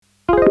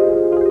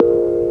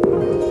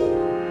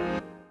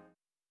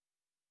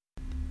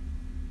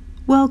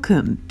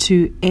Welcome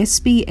to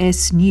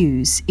SBS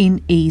News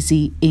in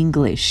Easy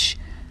English.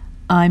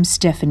 I'm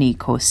Stephanie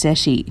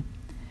Corsetti.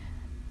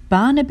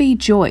 Barnaby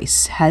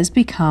Joyce has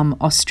become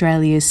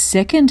Australia's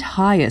second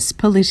highest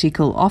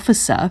political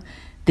officer,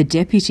 the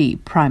Deputy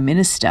Prime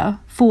Minister,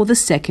 for the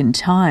second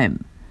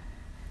time.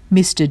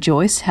 Mr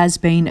Joyce has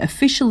been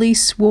officially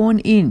sworn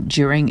in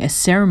during a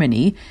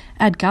ceremony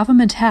at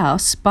Government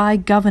House by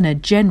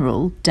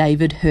Governor-General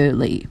David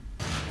Hurley.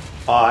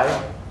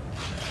 I,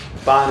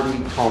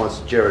 Barnaby Thomas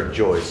Gerard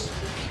Joyce,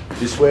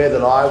 do swear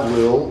that I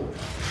will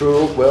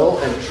well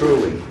and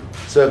truly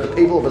serve the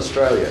people of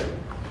Australia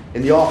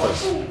in the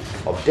office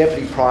of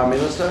Deputy Prime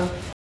Minister.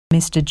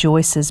 Mr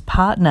Joyce's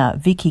partner,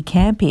 Vicky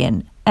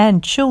Campion,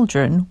 and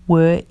children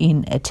were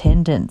in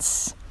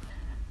attendance.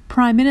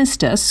 Prime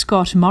Minister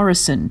Scott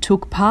Morrison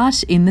took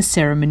part in the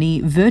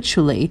ceremony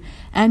virtually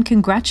and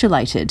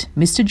congratulated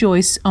Mr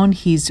Joyce on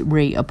his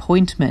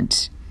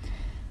reappointment.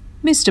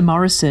 Mr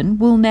Morrison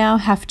will now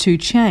have to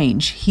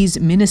change his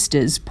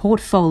minister's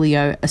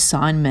portfolio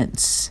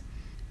assignments.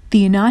 The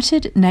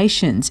United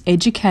Nations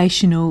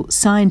Educational,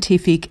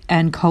 Scientific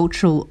and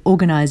Cultural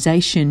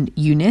Organisation,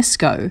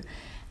 UNESCO,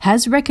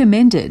 has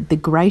recommended the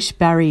Great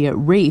Barrier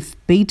Reef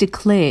be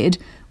declared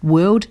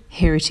World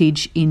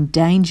Heritage in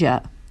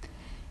Danger.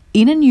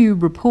 In a new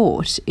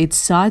report, it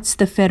cites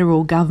the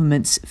federal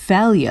government's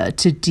failure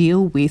to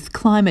deal with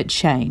climate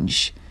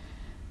change.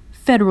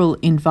 Federal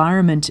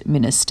Environment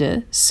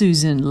Minister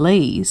Susan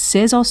Lee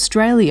says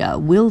Australia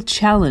will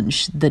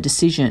challenge the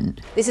decision.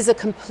 This is a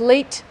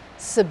complete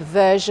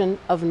subversion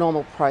of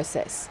normal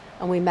process,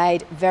 and we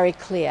made very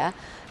clear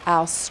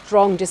our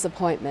strong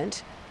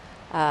disappointment,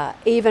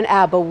 even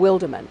our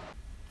bewilderment.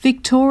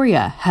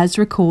 Victoria has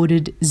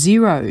recorded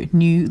 0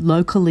 new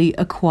locally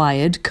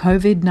acquired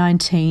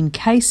COVID-19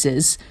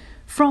 cases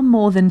from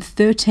more than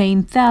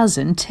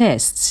 13,000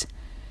 tests.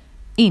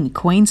 In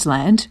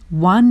Queensland,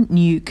 1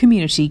 new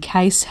community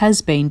case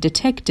has been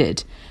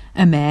detected,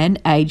 a man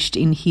aged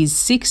in his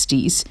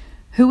 60s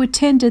who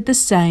attended the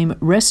same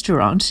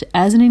restaurant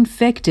as an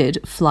infected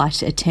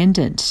flight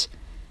attendant.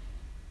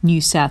 New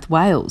South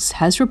Wales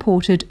has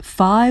reported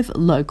 5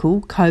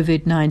 local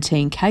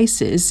COVID-19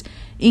 cases,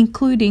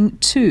 including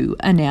 2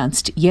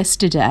 announced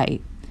yesterday.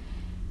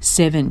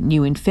 7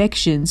 new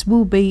infections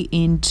will be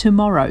in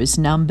tomorrow's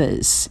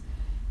numbers.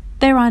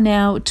 There are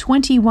now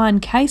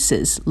 21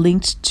 cases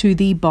linked to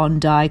the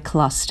Bondi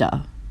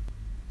cluster.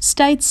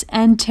 States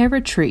and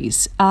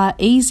territories are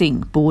easing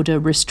border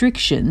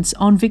restrictions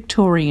on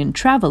Victorian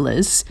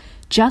travellers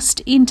just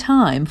in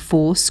time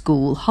for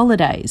school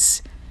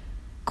holidays.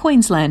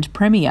 Queensland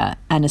Premier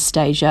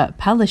Anastasia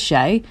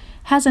Palaszczuk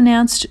has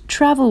announced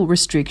travel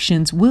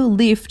restrictions will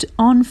lift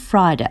on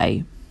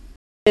Friday.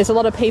 There's a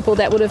lot of people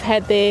that would have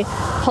had their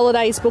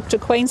holidays booked to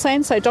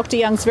Queensland, so Dr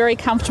Young's very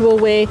comfortable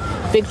where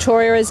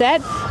Victoria is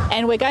at,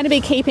 and we're going to be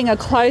keeping a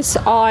close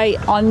eye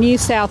on New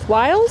South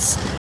Wales.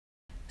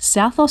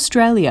 South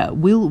Australia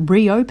will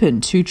reopen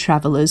to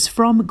travellers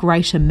from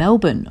Greater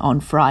Melbourne on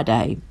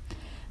Friday.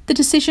 The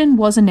decision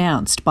was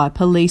announced by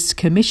Police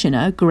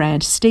Commissioner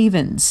Grant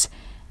Stevens,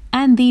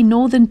 and the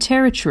Northern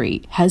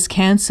Territory has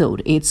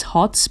cancelled its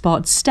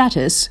hotspot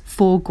status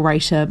for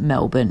Greater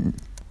Melbourne.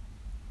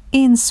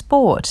 In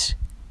sport,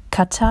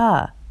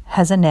 Qatar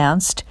has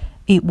announced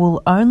it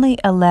will only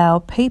allow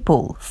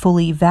people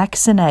fully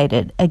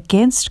vaccinated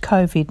against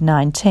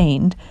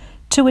COVID-19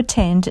 to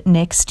attend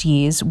next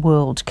year's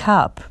World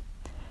Cup.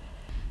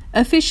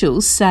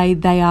 Officials say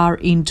they are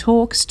in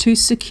talks to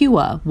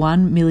secure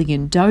 1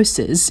 million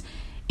doses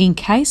in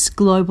case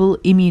global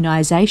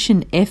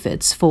immunisation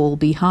efforts fall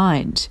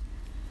behind.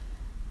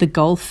 The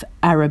Gulf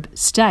Arab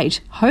state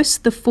hosts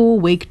the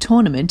 4-week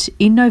tournament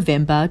in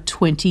November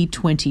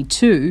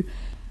 2022,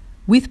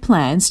 with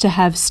plans to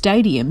have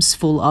stadiums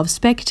full of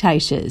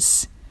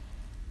spectators.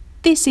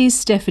 This is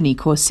Stephanie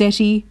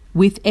Corsetti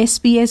with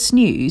SBS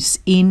News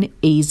in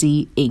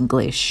Easy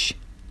English.